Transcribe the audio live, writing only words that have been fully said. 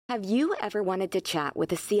Have you ever wanted to chat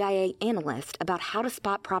with a CIA analyst about how to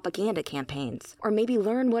spot propaganda campaigns, or maybe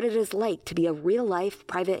learn what it is like to be a real-life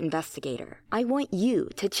private investigator? I want you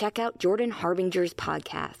to check out Jordan Harbinger's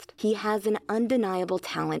podcast. He has an undeniable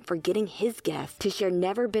talent for getting his guests to share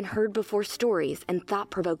never-been-heard-before stories and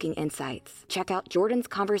thought-provoking insights. Check out Jordan's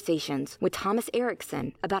conversations with Thomas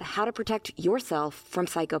Erickson about how to protect yourself from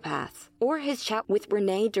psychopaths, or his chat with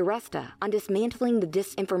Renee DiResta on dismantling the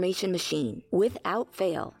disinformation machine. Without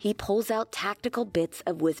fail, he pulls out tactical bits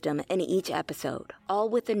of wisdom in each episode, all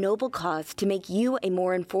with the noble cause to make you a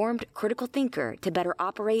more informed, critical thinker to better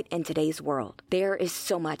operate in today's world. There is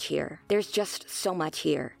so much here. There's just so much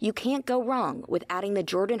here. You can't go wrong with adding the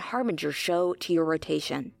Jordan Harbinger Show to your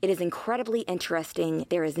rotation. It is incredibly interesting.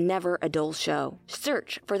 There is never a dull show.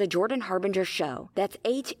 Search for the Jordan Harbinger Show. That's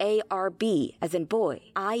H-A-R-B as in boy,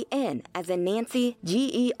 I-N as in Nancy,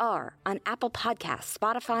 G-E-R on Apple Podcasts,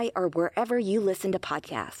 Spotify, or wherever you listen to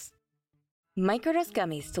podcasts. Microdose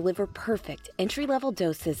gummies deliver perfect entry-level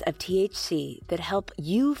doses of THC that help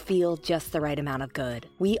you feel just the right amount of good.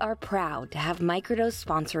 We are proud to have Microdose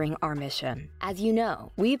sponsoring our mission. As you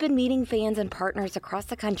know, we've been meeting fans and partners across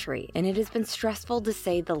the country, and it has been stressful to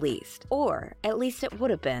say the least. Or, at least it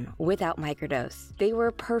would have been without Microdose. They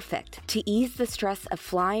were perfect to ease the stress of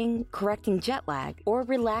flying, correcting jet lag, or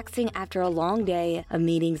relaxing after a long day of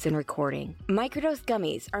meetings and recording. Microdose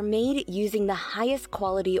gummies are made using the highest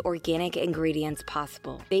quality organic ingredients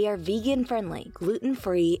possible. They are vegan-friendly,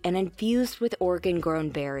 gluten-free, and infused with Oregon-grown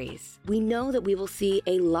berries. We know that we will see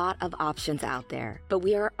a lot of options out there, but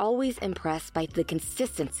we are always impressed by the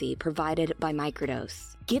consistency provided by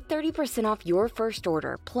Microdose. Get 30% off your first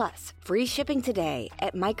order, plus free shipping today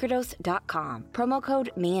at microdose.com. Promo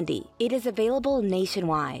code MANDY. It is available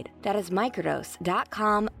nationwide. That is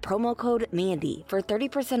microdose.com, promo code MANDY for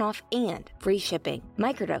 30% off and free shipping.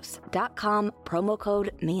 Microdose.com, promo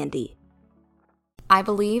code MANDY. I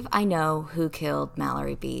believe I know who killed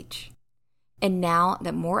Mallory Beach. And now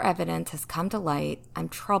that more evidence has come to light, I'm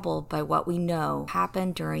troubled by what we know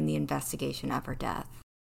happened during the investigation of her death.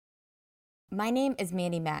 My name is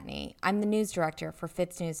Mandy Matney. I'm the news director for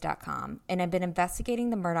FitzNews.com, and I've been investigating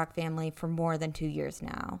the Murdaugh family for more than 2 years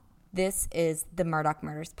now. This is the Murdaugh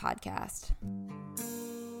Murders Podcast.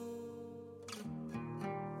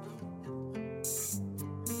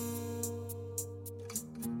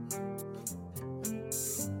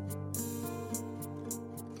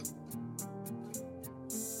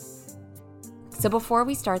 So before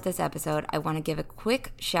we start this episode, I want to give a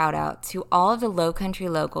quick shout out to all of the Low Country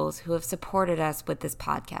locals who have supported us with this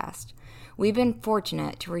podcast. We've been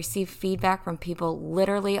fortunate to receive feedback from people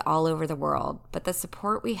literally all over the world, but the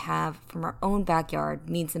support we have from our own backyard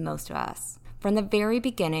means the most to us. From the very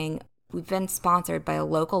beginning, we've been sponsored by a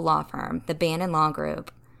local law firm, the Bannon Law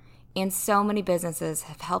Group, and so many businesses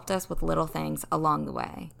have helped us with little things along the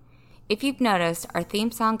way. If you've noticed, our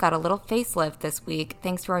theme song got a little facelift this week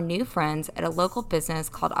thanks to our new friends at a local business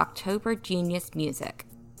called October Genius Music.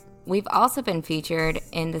 We've also been featured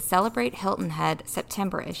in the Celebrate Hilton Head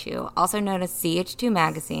September issue, also known as CH2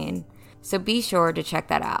 Magazine, so be sure to check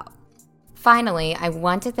that out. Finally, I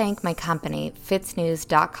want to thank my company,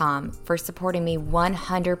 FitzNews.com, for supporting me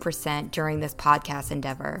 100% during this podcast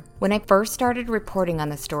endeavor. When I first started reporting on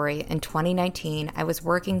the story in 2019, I was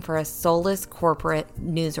working for a soulless corporate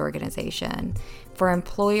news organization. For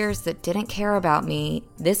employers that didn't care about me,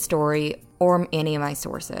 this story, or any of my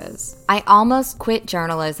sources. I almost quit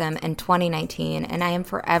journalism in 2019, and I am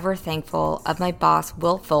forever thankful of my boss,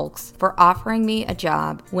 Will Folks, for offering me a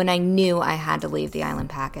job when I knew I had to leave the Island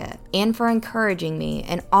Packet, and for encouraging me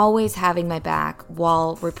and always having my back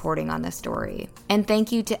while reporting on this story. And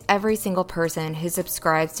thank you to every single person who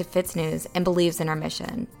subscribes to Fitz News and believes in our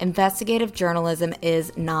mission. Investigative journalism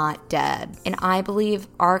is not dead, and I believe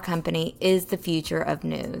our company is the future of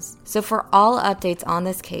news. So for all updates on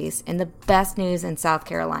this case and the best news in South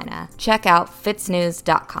Carolina, check out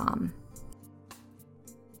FitzNews.com.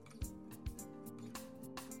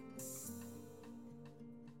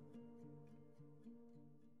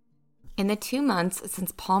 In the 2 months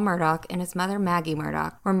since Paul Murdaugh and his mother Maggie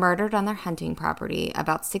Murdaugh were murdered on their hunting property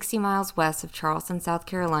about 60 miles west of Charleston, South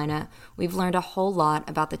Carolina, we've learned a whole lot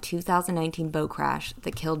about the 2019 boat crash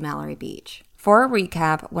that killed Mallory Beach. For a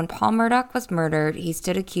recap, when Paul Murdaugh was murdered, he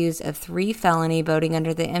stood accused of 3 felony boating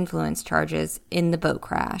under the influence charges in the boat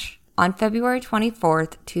crash. On February 24,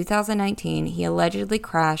 2019, he allegedly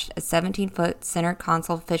crashed a 17-foot center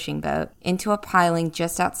console fishing boat into a piling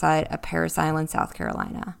just outside of Parris Island, South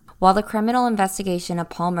Carolina. While the criminal investigation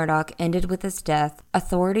of Paul Murdaugh ended with his death,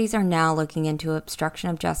 authorities are now looking into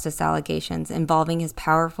obstruction of justice allegations involving his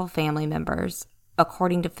powerful family members.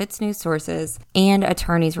 according to FITSNews sources and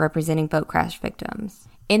attorneys representing boat crash victims.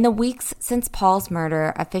 In the weeks since Paul's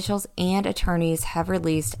murder, officials and attorneys have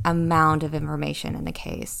released a mound of information in the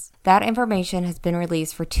case. That information has been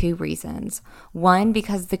released for two reasons. One,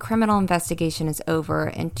 because the criminal investigation is over,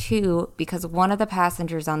 and two, because one of the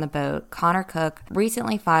passengers on the boat, Connor Cook,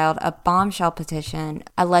 recently filed a bombshell petition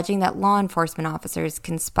alleging that law enforcement officers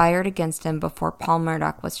conspired against him before Paul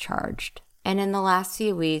Murdaugh was charged. And in the last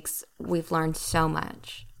few weeks, we've learned so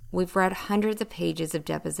much. We've read hundreds of pages of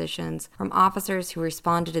depositions from officers who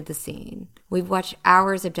responded to the scene. We've watched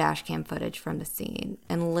hours of dashcam footage from the scene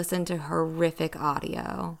and listened to horrific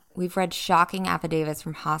audio. We've read shocking affidavits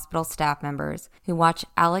from hospital staff members who watched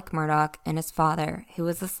Alec Murdaugh and his father, who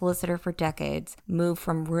was a solicitor for decades, move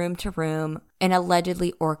from room to room and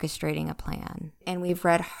allegedly orchestrating a plan. And we've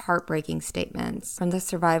read heartbreaking statements from the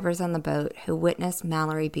survivors on the boat who witnessed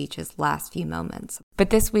Mallory Beach's last few moments. But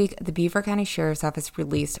this week, the Beaufort County Sheriff's Office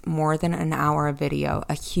released more than an hour of video,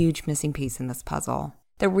 a huge missing piece in this puzzle.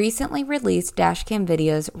 The recently released dashcam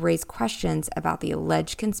videos raise questions about the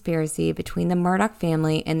alleged conspiracy between the Murdaugh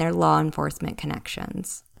family and their law enforcement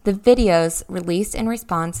connections. The videos, released in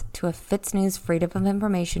response to a FITSNews Freedom of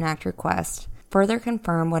Information Act request, further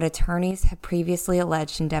confirm what attorneys had previously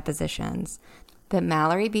alleged in depositions, that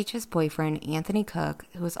Mallory Beach's boyfriend, Anthony Cook,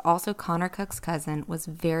 who was also Connor Cook's cousin, was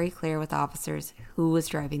very clear with officers who was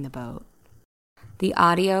driving the boat. The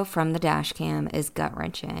audio from the dashcam is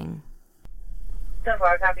gut-wrenching.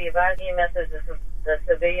 10-4, copy. Advising you message. The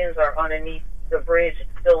civilians are underneath the bridge,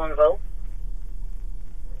 still in the boat.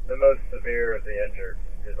 The most severe of the injured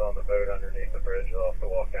is on the boat underneath the bridge. You'll have to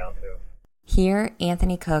walk down to. Here,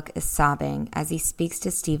 Anthony Cook is sobbing as he speaks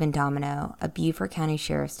to Stephen Domino, a Beaufort County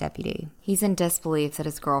Sheriff's deputy. He's in disbelief that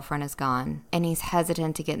his girlfriend is gone, and he's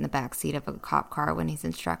hesitant to get in the back seat of a cop car when he's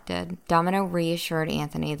instructed. Domino reassured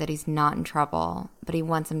Anthony that he's not in trouble, but he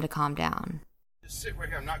wants him to calm down. Just sit right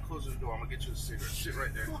here. I'm not closing the door. I'm gonna get you a cigarette. Sit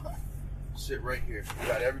right there. Sit right here. You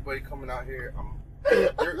got everybody coming out here.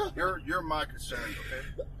 You're my concern,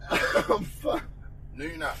 okay? I'm fine. No,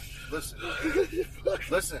 you're not. Listen.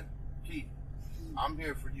 Listen, Keith. I'm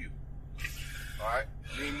here for you. All right.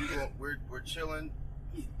 Me and you, we're chilling.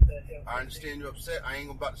 I understand you're upset. I ain't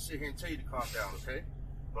about to sit here and tell you to calm down, okay?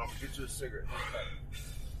 But I'm gonna get you a cigarette.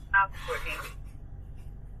 I'm working.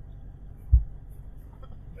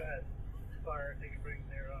 Fire, they can bring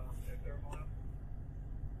their thermal out.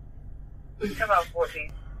 Come on,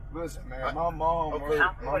 14. Listen, man, my mom okay. works.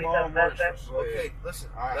 My mom works for Okay, listen,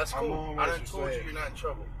 right, that's cool. I done told you you're not in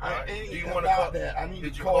trouble. I Do ain't you about want to call that. I need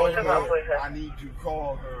Did to you call your her. mother? I need to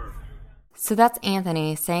call her. So that's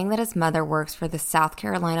Anthony saying that his mother works for the South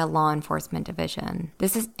Carolina Law Enforcement Division.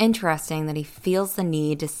 This is interesting that he feels the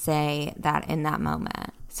need to say that in that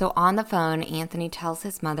moment. So on the phone, Anthony tells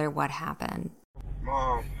his mother what happened.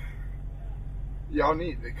 Mom, y'all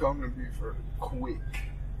need to come to Beaufort quick.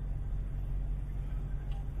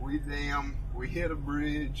 We hit a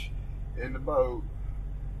bridge in the boat.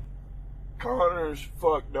 Connor's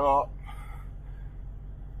fucked up.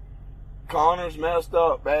 Connor's messed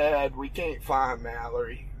up bad. We can't find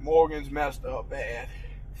Mallory. Morgan's messed up bad.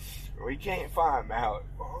 We can't find Mallory,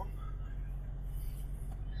 Mom.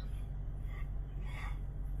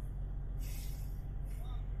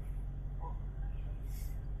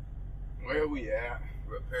 Where we at?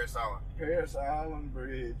 We're at Paris Island. Paris Island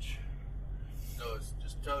Bridge. No, it's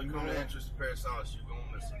just tell you come to entrance to Paris Island. So you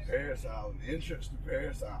won't miss it. Paris Island. Entrance to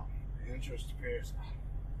Paris Island. Entrance to Paris Island.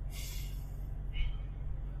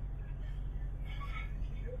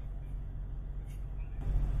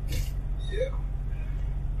 Yeah.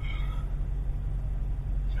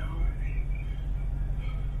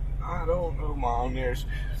 I don't know, Mom. There's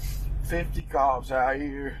 50 cops out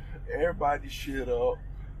here. Everybody shut up.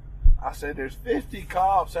 I said, there's 50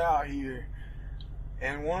 cops out here.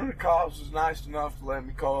 And one of the cops was nice enough to let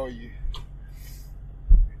me call you.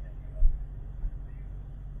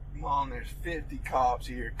 Mom, there's 50 cops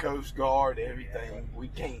here. Coast Guard, everything. We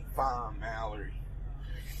can't find Mallory.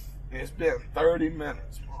 And it's been 30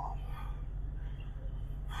 minutes, Mom.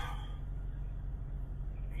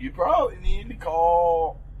 You probably need to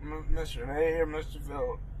call Mr. Hay or Mr.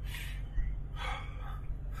 Phillip.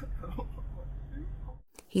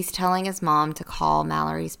 He's telling his mom to call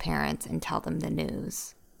Mallory's parents and tell them the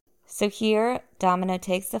news. So here, Domino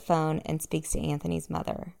takes the phone and speaks to Anthony's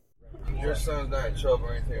mother. Your son's not in trouble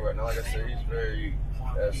or anything right now. Like I said, he's very,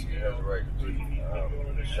 as he has a right to be,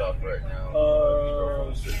 shocked right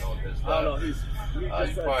now. He's sitting on his lap. You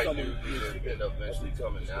probably knew he would end up eventually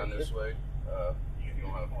coming down this way. You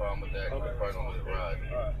don't have a problem with that. You probably don't let it ride.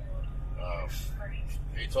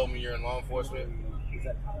 He told me you're in law enforcement.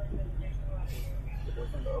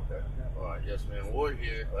 Okay. All right. Yes, man. We're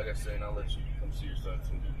here. Like I said, and I'll let you come see your son as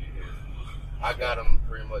soon as you get here. I got him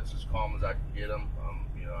pretty much as calm as I can get him.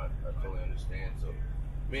 You know, I totally understand. So,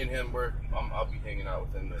 me and him, I'll be hanging out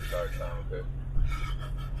with him the entire time. Okay.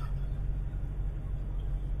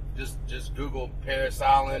 Just Google Parris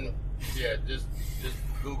Island. Yeah, just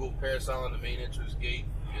Google Parris Island, the main entrance gate.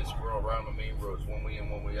 Yes, we're around the main roads. One way in,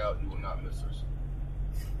 one way out. You will not miss us.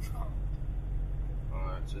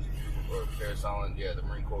 Alright, just Google Parris Island. Yeah, the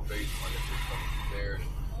Marine Corps base. Like I said, coming through there. And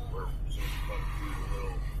we're soon coming through the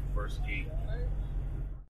little first gate.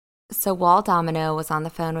 So while Domino was on the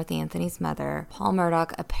phone with Anthony's mother, Paul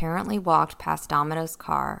Murdaugh apparently walked past Domino's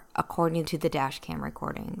car, according to the dash cam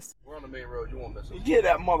recordings. We're on the main road. You won't miss us. Get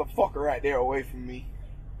that motherfucker right there away from me.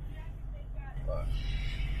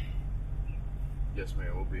 Yes,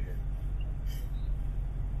 man. We'll be here.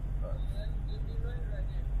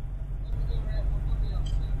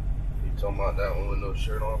 You talking about that one with no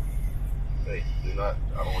shirt on? Hey, do not.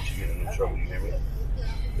 I don't want you getting in no trouble. You hear me?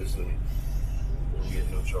 Listen to me. Don't get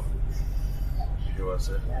in no trouble. You hear what I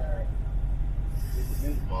said?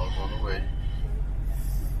 Mom's on the way.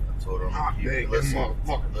 I told her I'm gonna keep you.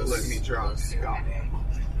 Motherfucker, let me drive this goddamn.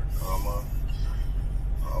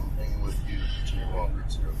 I'm hanging with you to your mom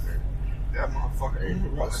gets here, okay? That motherfucker ain't the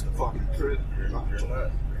fucking prison. You're not in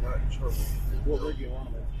trouble. What rig you on,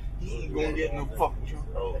 man? He ain't gonna get no fucking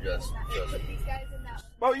trouble. Oh, yes.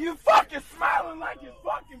 Bro, you fucking smiling like it's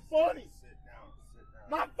fucking funny. Sit down.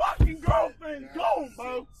 My fucking girlfriend's gone,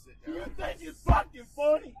 bro. You think it's fucking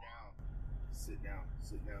funny? Sit down.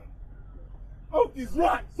 Hope he's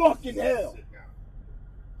right fucking hell.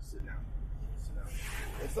 Sit down.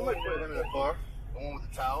 Hey, somebody put him in the car. The one with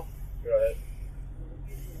the towel. Go ahead.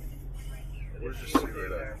 Where's your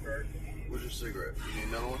cigarette at? Where's your cigarette? You need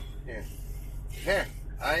another one? Here.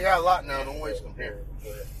 I ain't got a lot now. Don't waste them.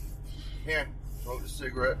 Here. Smoke the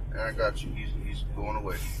cigarette, and I got you. He's going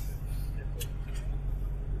away.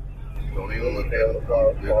 Don't even look at him.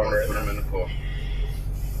 You're going to put him in the car.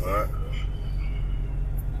 All right.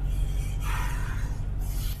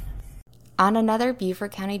 On another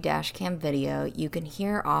Beaufort County dashcam video, you can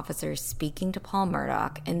hear officers speaking to Paul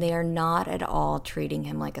Murdaugh, and they are not at all treating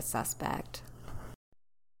him like a suspect.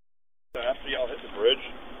 After y'all hit the bridge,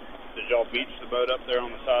 did y'all beach the boat up there on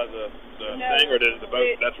the side of the thing, or did the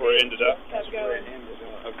boat, that's where it ended up? That's where it ended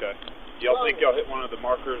up. Okay. Y'all think y'all hit one of the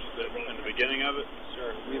markers that in the beginning of it?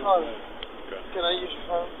 Sure. Okay. Can I use your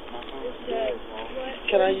phone?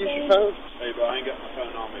 Can I use your phone? Hey, but I ain't got my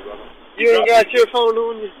phone on me, brother. You ain't got your phone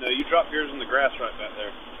on you? No, you dropped yours in the grass right back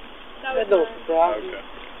there. That don't surprise me. Okay.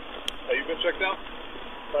 Hey, you been checked out?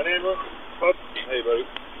 My name is? Hey, buddy.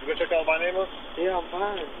 You been checked out by name? Yeah, I'm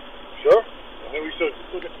fine. Sure? I think we should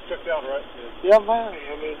still get you checked out, right? Yeah, I'm fine.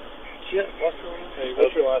 I mean, shit, what's going on? Hey,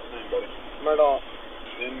 what's your last name, buddy? Murdaugh.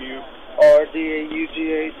 M-U-R-D-A-U-G-H.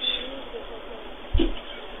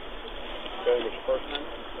 Okay, what's your first name?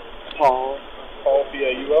 Paul. Paul,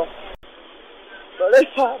 P-A-U-L? But they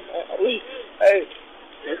fine, man. Hey.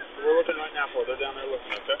 We're looking right now for it. They're down there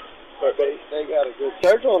looking, okay? But they got a good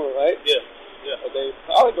search on it, right? Yeah. But they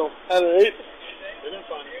probably don't have it either. They're going to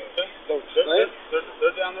find you, okay? Don't you think?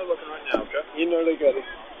 They're down there looking right now, okay? You know they got a...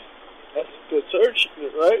 That's a good search,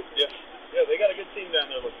 right? Yeah. Yeah, they got a good team down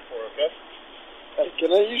there looking for it, okay? Hey,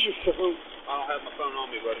 can I use your phone? I don't have my phone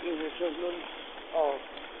on me, buddy. Oh.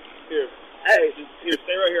 Here. Hey. Here,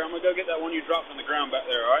 stay right here. I'm going to go get that one you dropped on the ground back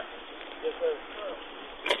there, all right? Yes, sir.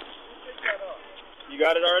 You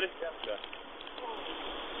got it already? Yeah. Okay.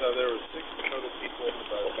 So there were 6 total people in the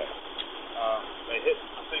boat. Okay. They hit,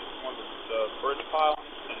 I think, one of the bridge pile,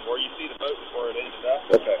 and where you see the boat is where it ended up.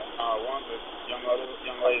 Okay. One of the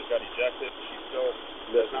young ladies got ejected. She still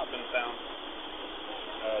has not been found.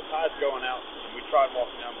 Tide's going out, and we tried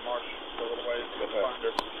walking down the marsh for a little ways to find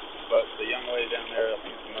her. But the young lady down there, I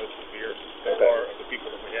think, is the most severe so far of the people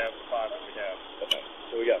that we have, the 5 that we have. Okay.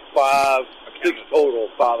 So we got 6 total,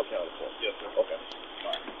 5 accounted for. Yes, sir. Okay.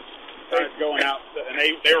 Tide's going out, and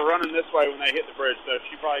they were running this way when they hit the bridge, so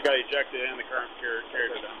she probably got ejected and the current carried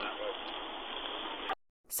her down that way.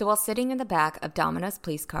 So while sitting in the back of Domino's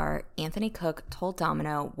police car, Anthony Cook told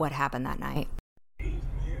Domino what happened that night.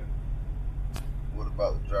 What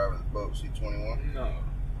about the driver of the boat? C-21? No.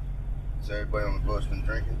 Has everybody on the boat's been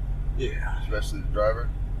drinking? Yeah. Especially the driver?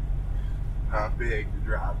 How big to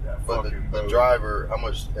drive that fucking boat? The driver, how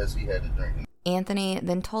much has he had to drink? Anthony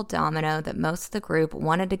then told Domino that most of the group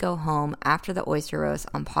wanted to go home after the oyster roast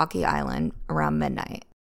on Pocky Island around midnight.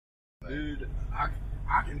 Dude, I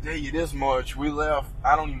can tell you this much. We left,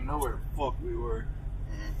 I don't even know where the fuck we were.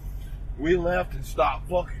 Mm-hmm. We left and stopped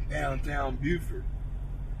fucking downtown Beaufort.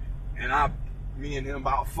 And I Me and him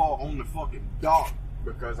about fought on the fucking dock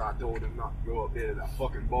because I told him not to go up there to that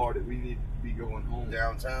fucking bar that we needed to be going home.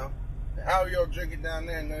 Downtown? How y'all drinking down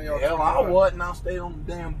there and none of y'all Hell, I wasn't. I stayed on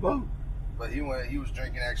the damn boat. But he was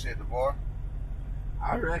drinking actually at the bar?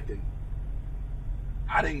 I reckon.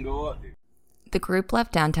 I didn't go up there. The group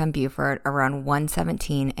left downtown Beaufort around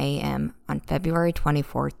 1:17 a.m. on February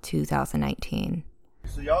 24, 2019.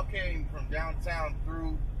 So y'all came from downtown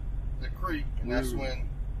through the creek, and that's when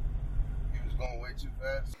he was going way too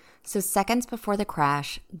fast? So seconds before the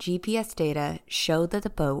crash, GPS data showed that the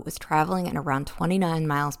boat was traveling at around 29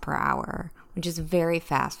 miles per hour, which is very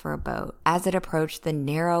fast for a boat, as it approached the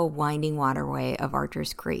narrow, winding waterway of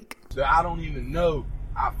Archer's Creek. So I don't even know.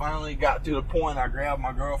 I finally got to the point I grabbed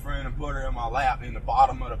my girlfriend and put her in my lap in the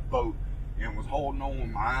bottom of the boat and was holding on with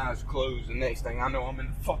my eyes closed. The next thing I know, I'm in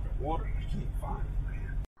the fucking water and I can't find it,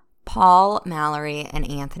 man. Paul, Mallory, and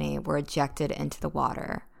Anthony were ejected into the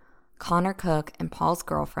water. Connor Cook and Paul's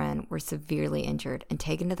girlfriend were severely injured and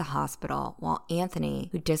taken to the hospital, while Anthony,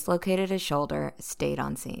 who dislocated his shoulder, stayed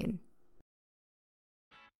on scene.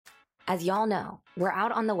 As y'all know, we're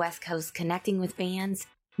out on the West Coast connecting with fans,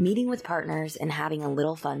 meeting with partners, and having a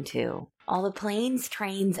little fun too. All the planes,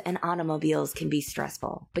 trains, and automobiles can be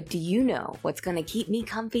stressful, but do you know what's going to keep me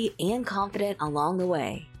comfy and confident along the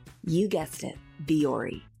way? You guessed it,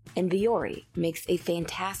 Vuori. And Vuori makes a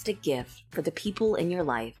fantastic gift for the people in your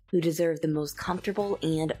life who deserve the most comfortable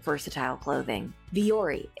and versatile clothing.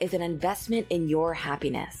 Vuori is an investment in your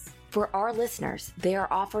happiness. For our listeners, they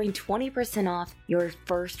are offering 20% off your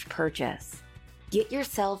first purchase. Get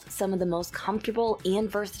yourself some of the most comfortable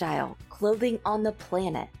and versatile clothing on the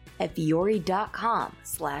planet at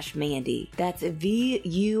vuori.com/Mandy. That's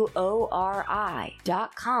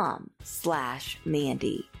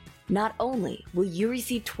VUORI.com/Mandy. Not only will you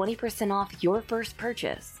receive 20% off your first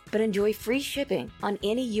purchase, but enjoy free shipping on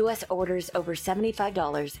any U.S. orders over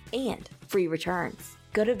 $75 and free returns.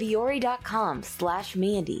 Go to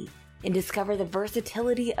vuori.com/Mandy and discover the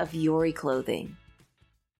versatility of Vuori clothing.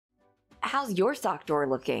 How's your sock drawer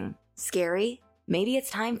looking? Scary? Maybe it's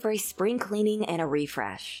time for a spring cleaning and a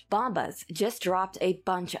refresh. Bombas just dropped a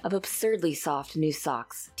bunch of absurdly soft new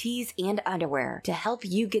socks, tees, and underwear to help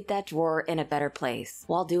you get that drawer in a better place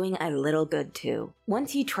while doing a little good too.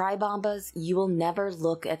 Once you try Bombas, you will never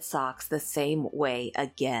look at socks the same way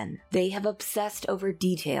again. They have obsessed over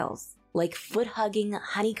details like foot-hugging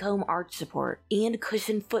honeycomb arch support and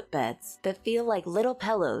cushioned footbeds that feel like little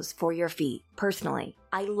pillows for your feet. Personally,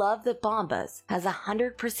 I love that Bombas has a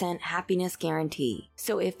 100% happiness guarantee.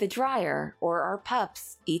 So if the dryer or our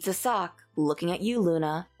pups eats a sock, looking at you,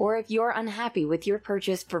 Luna, or if you're unhappy with your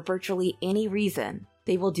purchase for virtually any reason,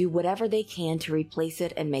 they will do whatever they can to replace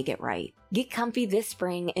it and make it right. Get comfy this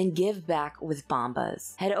spring and give back with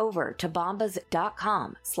Bombas. Head over to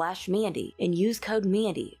bombas.com/Mandy and use code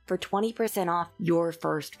Mandy for 20% off your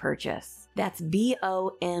first purchase. That's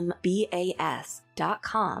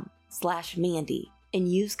BOMBAS.com/Mandy and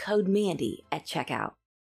use code Mandy at checkout.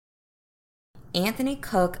 Anthony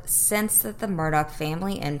Cook sensed that the Murdaugh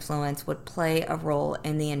family influence would play a role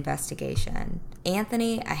in the investigation.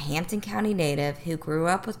 Anthony, a Hampton County native who grew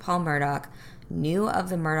up with Paul Murdaugh, knew of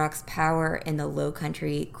the Murdaugh's power in the Low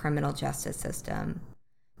Country criminal justice system.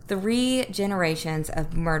 3 generations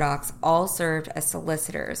of Murdaughs all served as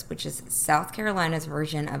solicitors, which is South Carolina's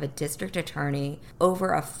version of a district attorney,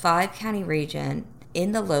 over a 5-county region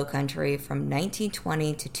in the Low Country from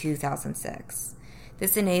 1920 to 2006.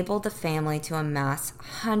 This enabled the family to amass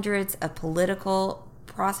hundreds of political,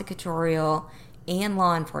 prosecutorial, and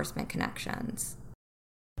law enforcement connections.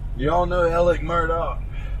 Y'all know Alec Murdaugh?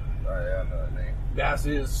 Oh, yeah, I know that name. That's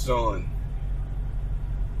his son.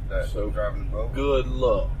 That's so driving the boat? Good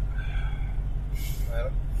luck. No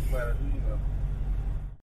matter who you know.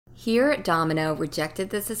 Here at Domino rejected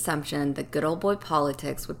this assumption that good old boy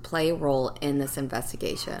politics would play a role in this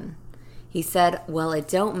investigation. He said, well, it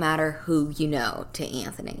don't matter who you know, to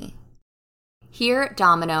Anthony. Here,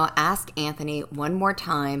 Domino asked Anthony one more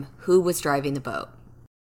time who was driving the boat.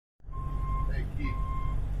 Hey, Keith.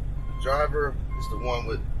 The driver is the one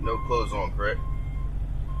with no clothes on, correct?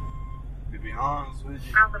 To be honest with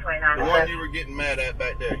you, The one you were getting mad at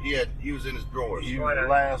back there. He was in his drawers. he was the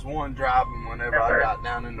last one driving whenever I got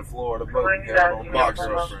down in the floor of the boat and held on my Boxers.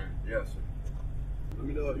 girlfriend. Yes, sir. Let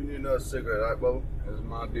me know if you need another cigarette, all right, Bubba? This is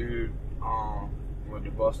my dude with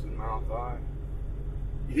the busted mouth eye.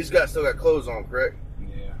 He's still got clothes on, correct?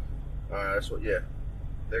 Yeah. Alright, that's what, yeah.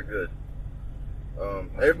 They're good.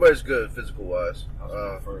 Everybody's good physical wise. That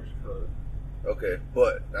was my first cut. Okay,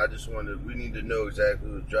 but I just wanted, we need to know exactly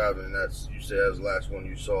who's driving, and that's, you said that was the last one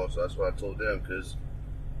you saw, so that's why I told them, because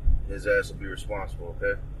his ass will be responsible,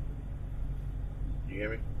 okay? You hear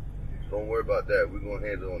me? Don't worry about that. We're going to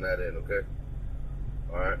handle it on that end, okay?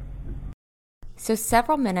 All right. So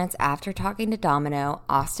several minutes after talking to Domino,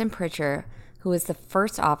 Austin Pritchard, who was the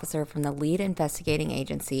first officer from the lead investigating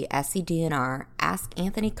agency, SCDNR, asked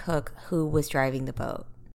Anthony Cook who was driving the boat.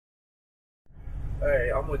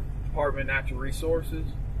 Hey, I'm with Department of Natural Resources.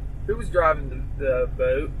 Who was driving the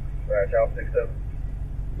boat? Crash out 6-7.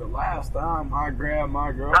 The last time I grabbed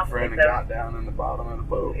my girlfriend and got down in the bottom of the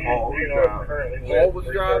boat, Paul was driving. Paul was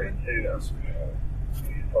driving? Yes.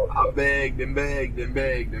 I begged and begged and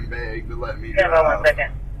begged and begged to let me Stand by 1 drive.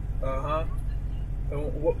 second. Uh-huh.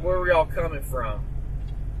 And where were y'all coming from?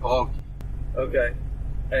 Paul, Okay.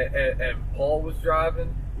 And Paul was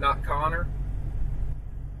driving, not Connor?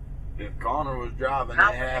 if Connor was driving,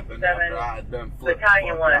 Alpha that happened 67, after I had done flipped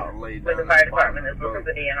Battalion the fuck out and 1 laid with the down fire in bottom department of is the looking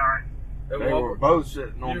boat. for DNR. They were both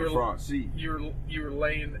sitting on You the were- front seat. You were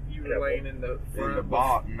laying in the front In the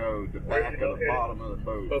bottom, no, the back of the bottom of the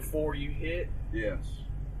boat. before you hit. Yes.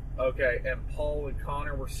 Okay, and Paul and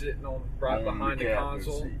Connor were sitting on right On behind the captain's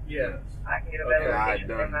console. seat, Yeah. yes. I can get a Okay, better I location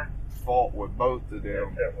had from done fought with both of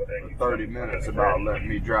them for 30 minutes about letting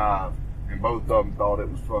me drive, and both of them thought it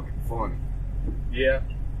was fucking funny. Yeah.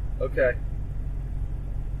 Okay.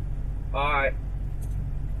 All right.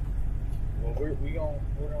 Well, we're gonna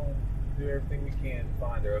do everything we can to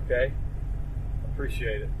find her. Okay.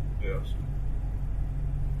 Appreciate it. Yes.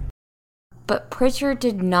 But Pritchard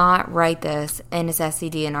did not write this in his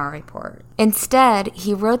SCDNR report. Instead,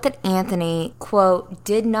 he wrote that Anthony, quote,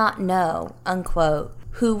 did not know, unquote,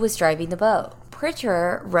 who was driving the boat.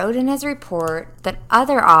 Pritchard wrote in his report that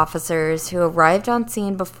other officers who arrived on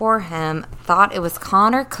scene before him thought it was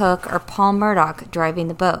Connor Cook or Paul Murdoch driving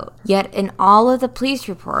the boat. Yet in all of the police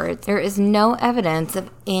reports, there is no evidence of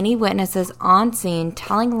any witnesses on scene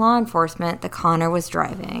telling law enforcement that Connor was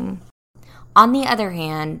driving. On the other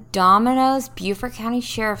hand, Domino's Beaufort County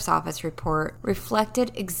Sheriff's Office report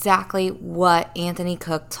reflected exactly what Anthony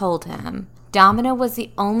Cook told him. Domino was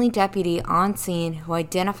the only deputy on scene who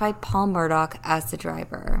identified Paul Murdoch as the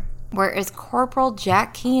driver, whereas Corporal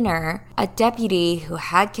Jack Keener, a deputy who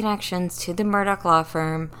had connections to the Murdoch law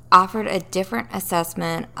firm, offered a different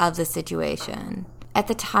assessment of the situation. At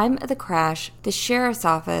the time of the crash, the sheriff's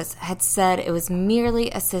office had said it was merely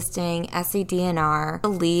assisting SCDNR, the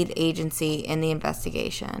lead agency in the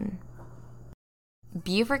investigation.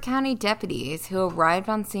 Beaufort County deputies who arrived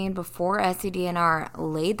on scene before SCDNR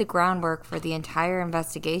laid the groundwork for the entire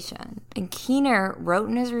investigation. And Keener wrote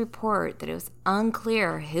in his report that it was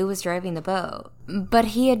unclear who was driving the boat. But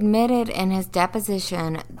he admitted in his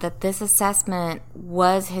deposition that this assessment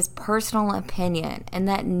was his personal opinion and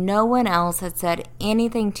that no one else had said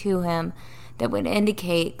anything to him that would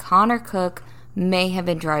indicate Connor Cook may have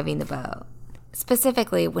been driving the boat.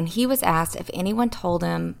 Specifically, when he was asked if anyone told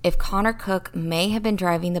him if Connor Cook may have been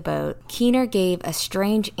driving the boat, Keener gave a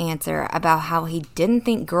strange answer about how he didn't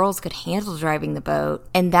think girls could handle driving the boat,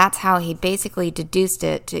 and that's how he basically deduced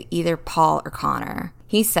it to either Paul or Connor.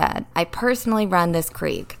 He said, "I personally run this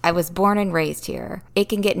creek. I was born and raised here. It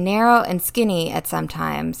can get narrow and skinny at some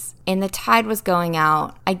times, and the tide was going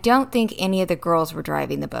out. I don't think any of the girls were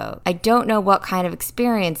driving the boat. I don't know what kind of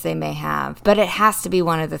experience they may have, but it has to be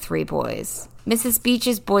one of the three boys." Mrs.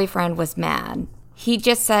 Beach's boyfriend was mad. He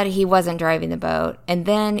just said he wasn't driving the boat, and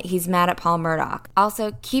then he's mad at Paul Murdoch.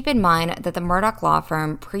 Also, keep in mind that the Murdoch law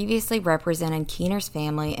firm previously represented Keener's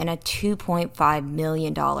family in a $2.5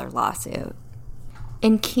 million lawsuit.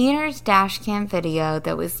 In Keener's dashcam video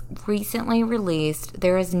that was recently released,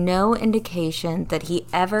 there is no indication that he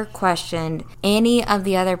ever questioned any of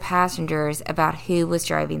the other passengers about who was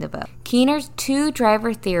driving the boat. Keener's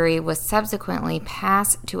two-driver theory was subsequently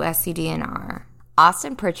passed to SCDNR.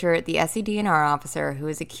 Austin Pritchard, the SCDNR officer who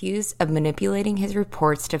is accused of manipulating his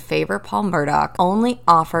reports to favor Paul Murdoch, only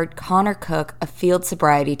offered Connor Cook a field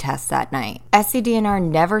sobriety test that night. SCDNR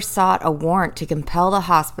never sought a warrant to compel the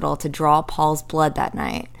hospital to draw Paul's blood that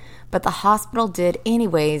night, but the hospital did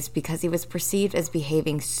anyways because he was perceived as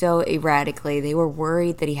behaving so erratically they were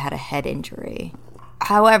worried that he had a head injury.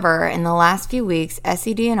 However, in the last few weeks,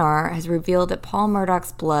 SCDNR has revealed that Paul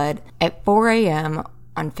Murdoch's blood at 4 a.m.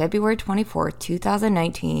 on February 24,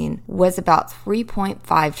 2019, was about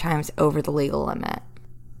 3.5 times over the legal limit.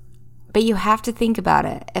 But you have to think about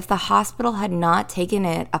it. If the hospital had not taken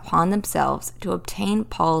it upon themselves to obtain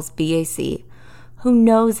Paul's BAC, who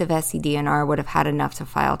knows if SCDNR would have had enough to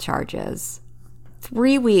file charges?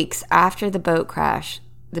 3 weeks after the boat crash,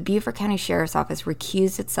 the Beaufort County Sheriff's Office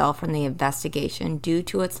recused itself from the investigation due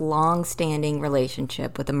to its long-standing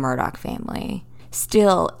relationship with the Murdoch family.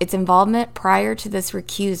 Still, its involvement prior to this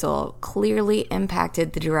recusal clearly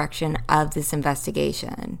impacted the direction of this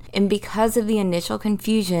investigation. And because of the initial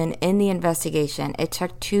confusion in the investigation, it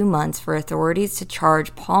took 2 months for authorities to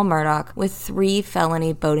charge Paul Murdaugh with 3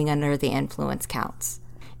 felony boating under the influence counts.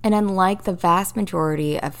 And unlike the vast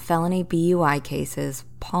majority of felony BUI cases,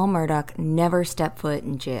 Paul Murdaugh never stepped foot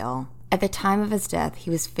in jail. At the time of his death, he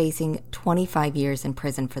was facing 25 years in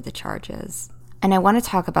prison for the charges. And I want to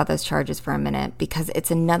talk about those charges for a minute because it's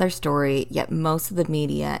another story, yet most of the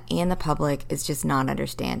media and the public is just not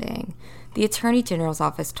understanding. The Attorney General's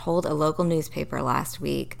office told a local newspaper last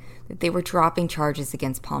week that they were dropping charges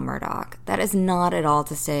against Paul Murdaugh. That is not at all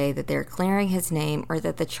to say that they're clearing his name or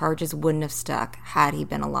that the charges wouldn't have stuck had he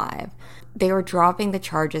been alive. They were dropping the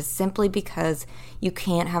charges simply because you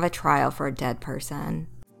can't have a trial for a dead person.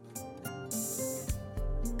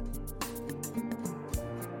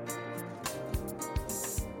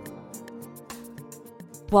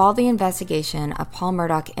 While the investigation of Paul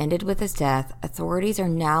Murdaugh ended with his death, authorities are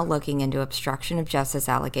now looking into obstruction of justice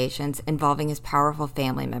allegations involving his powerful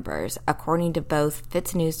family members, according to both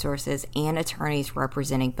Fitz News sources and attorneys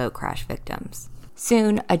representing boat crash victims.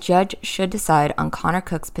 Soon, a judge should decide on Connor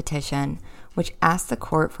Cook's petition, which asks the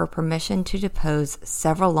court for permission to depose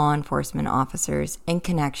several law enforcement officers in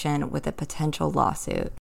connection with a potential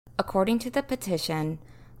lawsuit. According to the petition,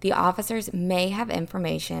 the officers may have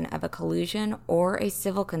information of a collusion or a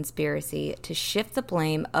civil conspiracy to shift the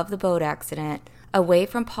blame of the boat accident away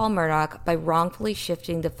from Paul Murdaugh by wrongfully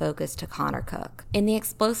shifting the focus to Connor Cook. In the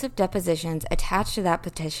explosive depositions attached to that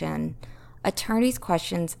petition, attorneys'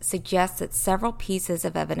 questions suggest that several pieces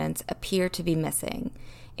of evidence appear to be missing,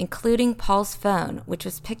 including Paul's phone, which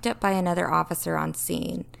was picked up by another officer on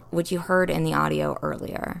scene, which you heard in the audio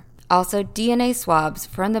earlier. Also, DNA swabs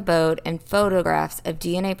from the boat and photographs of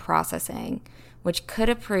DNA processing, which could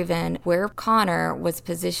have proven where Connor was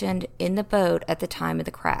positioned in the boat at the time of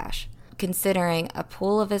the crash, considering a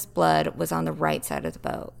pool of his blood was on the right side of the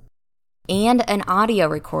boat. And an audio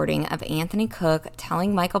recording of Anthony Cook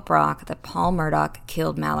telling Michael Brock that Paul Murdaugh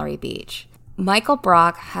killed Mallory Beach. Michael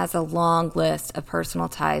Brock has a long list of personal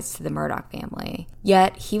ties to the Murdaugh family,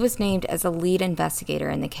 yet he was named as a lead investigator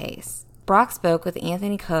in the case. Brock spoke with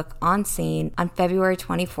Anthony Cook on scene on February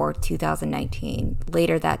 24, 2019,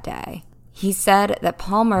 later that day. He said that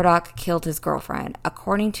Paul Murdaugh killed his girlfriend,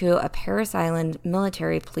 according to a Parris Island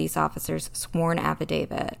military police officer's sworn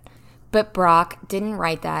affidavit. But Brock didn't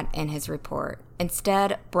write that in his report.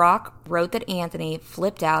 Instead, Brock wrote that Anthony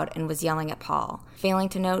flipped out and was yelling at Paul, failing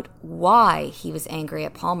to note why he was angry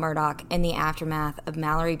at Paul Murdaugh in the aftermath of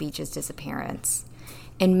Mallory Beach's disappearance.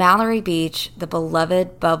 In Mallory Beach, the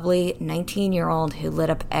beloved, bubbly 19-year-old who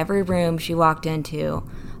lit up every room she walked into,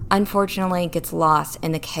 unfortunately gets lost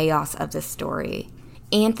in the chaos of this story.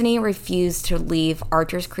 Anthony refused to leave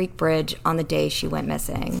Archers Creek Bridge on the day she went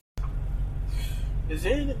missing. Is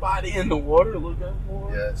anybody in the water looking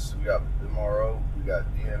for her? Yes, we got MRO, we got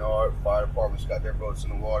DNR, fire department's got their boats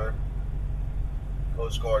in the water.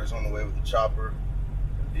 Coast Guard is on the way with the chopper,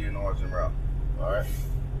 and DNR's en route. All right.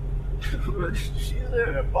 She's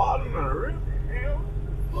at the bottom of the river.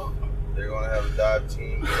 They're going to have a dive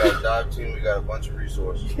team. We got a dive team. We got a bunch of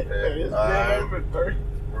resources. Okay?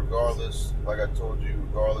 Regardless, like I told you,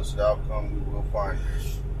 regardless of the outcome, we will find her.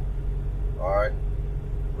 All right?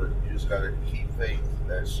 But you just got to keep faith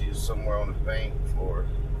that she's somewhere on the bank or,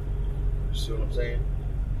 you see what I'm saying?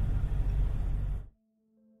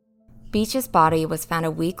 Beach's body was found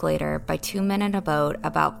a week later by 2 men in a boat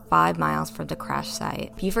about 5 miles from the crash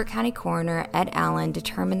site. Beaufort County Coroner Ed Allen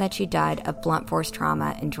determined that she died of blunt force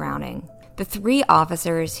trauma and drowning. The 3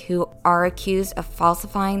 officers who are accused of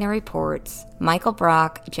falsifying their reports, Michael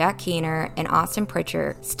Brock, Jack Keener, and Austin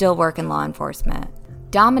Pritchard, still work in law enforcement.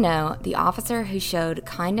 Domino, the officer who showed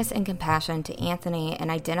kindness and compassion to Anthony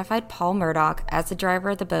and identified Paul Murdaugh as the driver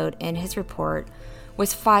of the boat in his report,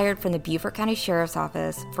 was fired from the Beaufort County Sheriff's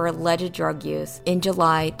Office for alleged drug use in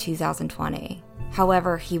July 2020.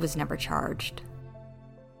 However, he was never charged.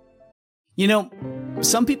 You know,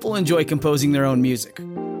 some people enjoy composing their own music,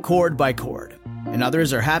 chord by chord, and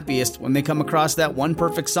others are happiest when they come across that one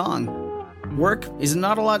perfect song. Work is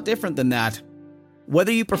not a lot different than that.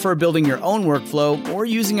 Whether you prefer building your own workflow or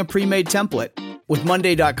using a pre-made template, with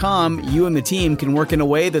Monday.com, you and the team can work in a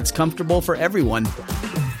way that's comfortable for everyone.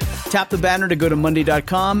 Tap the banner to go to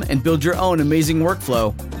Monday.com and build your own amazing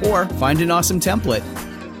workflow, or find an awesome template.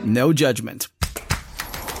 No judgment.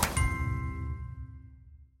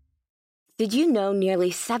 Did you know nearly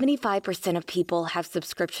 75% of people have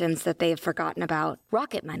subscriptions that they have forgotten about?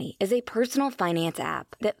 Rocket Money is a personal finance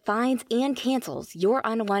app that finds and cancels your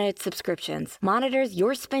unwanted subscriptions, monitors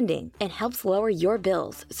your spending, and helps lower your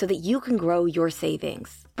bills so that you can grow your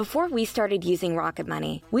savings. Before we started using Rocket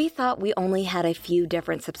Money, we thought we only had a few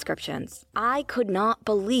different subscriptions. I could not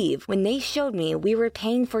believe when they showed me we were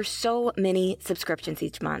paying for so many subscriptions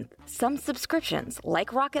each month. Some subscriptions,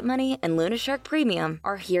 like Rocket Money and Luna Shark Premium,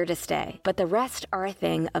 are here to stay, but the rest are a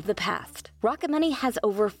thing of the past. Rocket Money has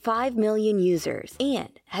over 5 million users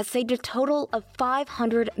and has saved a total of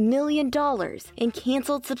 $500 million in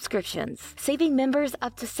canceled subscriptions, saving members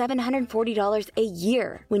up to $740 a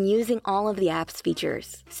year when using all of the app's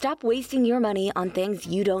features. Stop wasting your money on things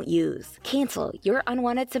you don't use. Cancel your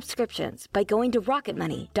unwanted subscriptions by going to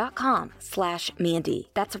rocketmoney.com/Mandy.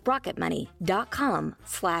 That's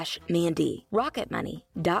rocketmoney.com/Mandy.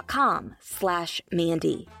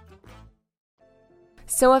 rocketmoney.com/Mandy.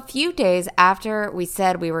 So a few days after we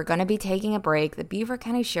said we were going to be taking a break, the Beaver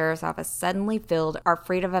County Sheriff's Office suddenly filled our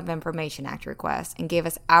Freedom of Information Act request and gave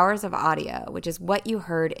us hours of audio, which is what you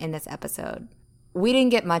heard in this episode. We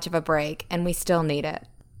didn't get much of a break, and we still need it.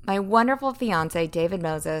 My wonderful fiance, David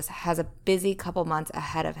Moses, has a busy couple months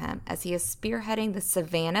ahead of him as he is spearheading the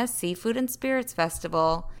Savannah Seafood and Spirits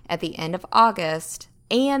Festival at the end of August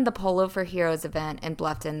and the Polo for Heroes event in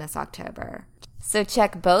Bluffton this October. So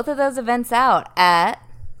check both of those events out at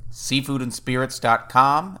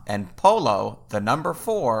seafoodandspirits.com and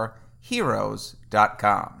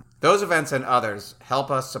polo4heroes.com. Those events and others help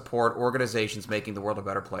us support organizations making the world a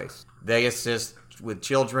better place. They assist with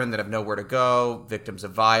children that have nowhere to go, victims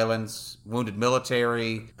of violence, wounded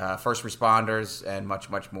military, first responders, and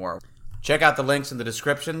much, much more. Check out the links in the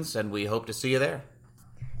descriptions, and we hope to see you there.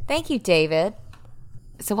 Thank you, David.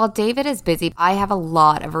 So while David is busy, I have a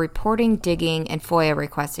lot of reporting, digging, and FOIA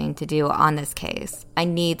requesting to do on this case. I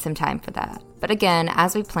need some time for that. But again,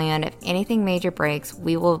 as we planned, if anything major breaks,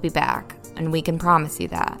 we will be back, and we can promise you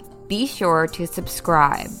that. Be sure to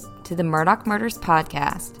subscribe to the Murdaugh Murders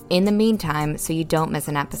podcast in the meantime so you don't miss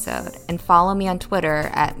an episode. And follow me on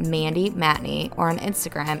Twitter at Mandy Matney or on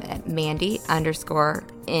Instagram at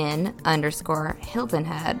Mandy_in_Hilton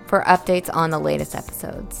Head for updates on the latest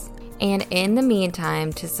episodes. And in the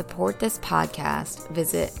meantime, to support this podcast,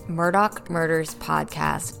 visit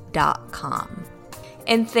MurdaughMurdersPodcast.com.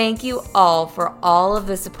 And thank you all for all of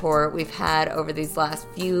the support we've had over these last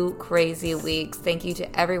few crazy weeks. Thank you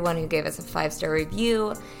to everyone who gave us a 5-star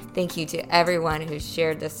review. Thank you to everyone who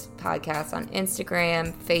shared this podcast on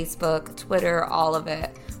Instagram, Facebook, Twitter, all of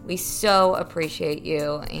it. We so appreciate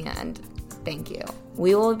you, and thank you.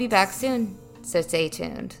 We will be back soon, so stay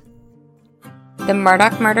tuned. The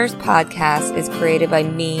Murdaugh Murders podcast is created by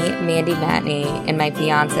me, Mandy Matney, and my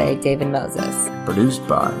fiance, David Moses. Produced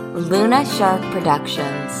by Luna Shark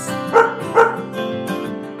Productions.